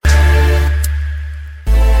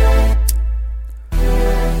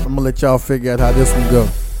let y'all figure out how this one go.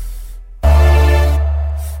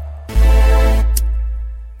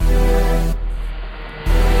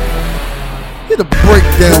 Hit a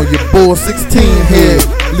breakdown, your boy 16 head.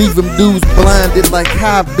 Leave them dudes blinded like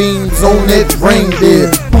high beams on that reindeer.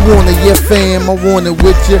 Who wanna, yeah fam, I want it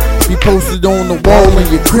with ya. Be posted on the wall in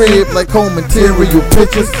your crib like home material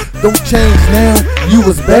pictures. Don't change now, you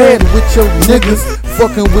was bad with your niggas.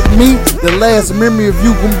 Fucking with me, the last memory of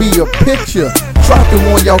you gon' be a picture. Dropping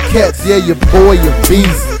on y'all cats, yeah your boy a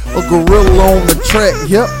beast. A gorilla on the track,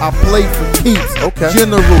 yep, I play for keeps. Okay.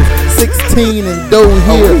 Generals, 16 and dough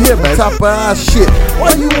here, on top of our shit.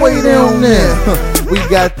 Why you way down there? We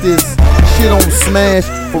got this shit on smash,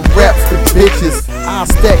 from raps to bitches. Our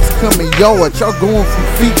stacks coming yard, y'all going from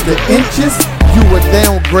feet to inches. You a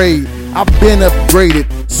downgrade, I been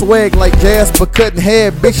upgraded. Swag like Jasper cutting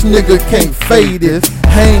hair, bitch nigga can't fade it.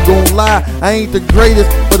 I ain't gon' lie, I ain't the greatest,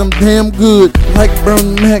 but I'm damn good. Like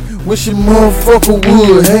Bernie Mac, wish a motherfucker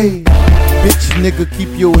would. Hey, bitch nigga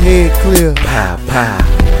keep your head clear. Pow, pow.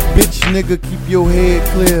 Bitch nigga keep your head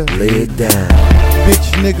clear. Lay it down.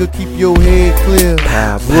 Bitch nigga keep your head clear.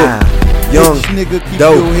 Pow, pow. Young, bitch nigga keep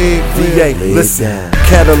dope, your head clear. DA, listen,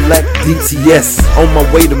 Cadillac DTS, on my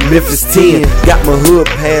way to Memphis 10. Got my hood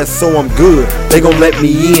pass, so I'm good, they gon' let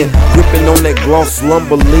me in. Gripping on that gloss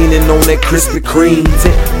lumber, leaning on that Krispy Kreme.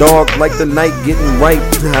 Tint dark like the night getting ripe,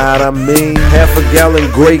 how'd I mean? Half a gallon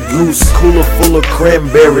Grey Goose, cooler full of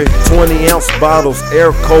cranberry. 20-ounce bottles,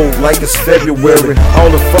 air cold like it's February. All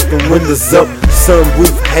the fucking windows up,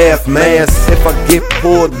 sunroof half mast. If I get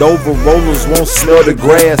pulled over, rollers won't smell the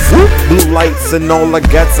grass. Blue lights and all I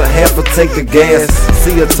got's a half a tank of gas.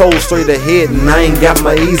 See a toll straight ahead and I ain't got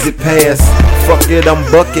my easy pass. Fuck it, I'm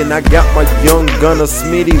bucking, I got my young gunner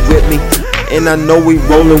Smitty with me, and I know we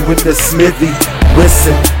rollin' with the Smithy.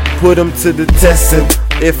 Listen, put him to the testing.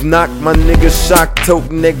 If not, my nigga shock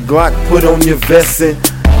toting that Glock, put on your vestin'.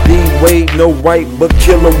 D-Wade no right, but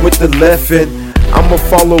kill him with the left hand. I'ma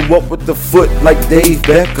follow up with the foot like Dave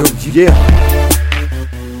Beckham, yeah.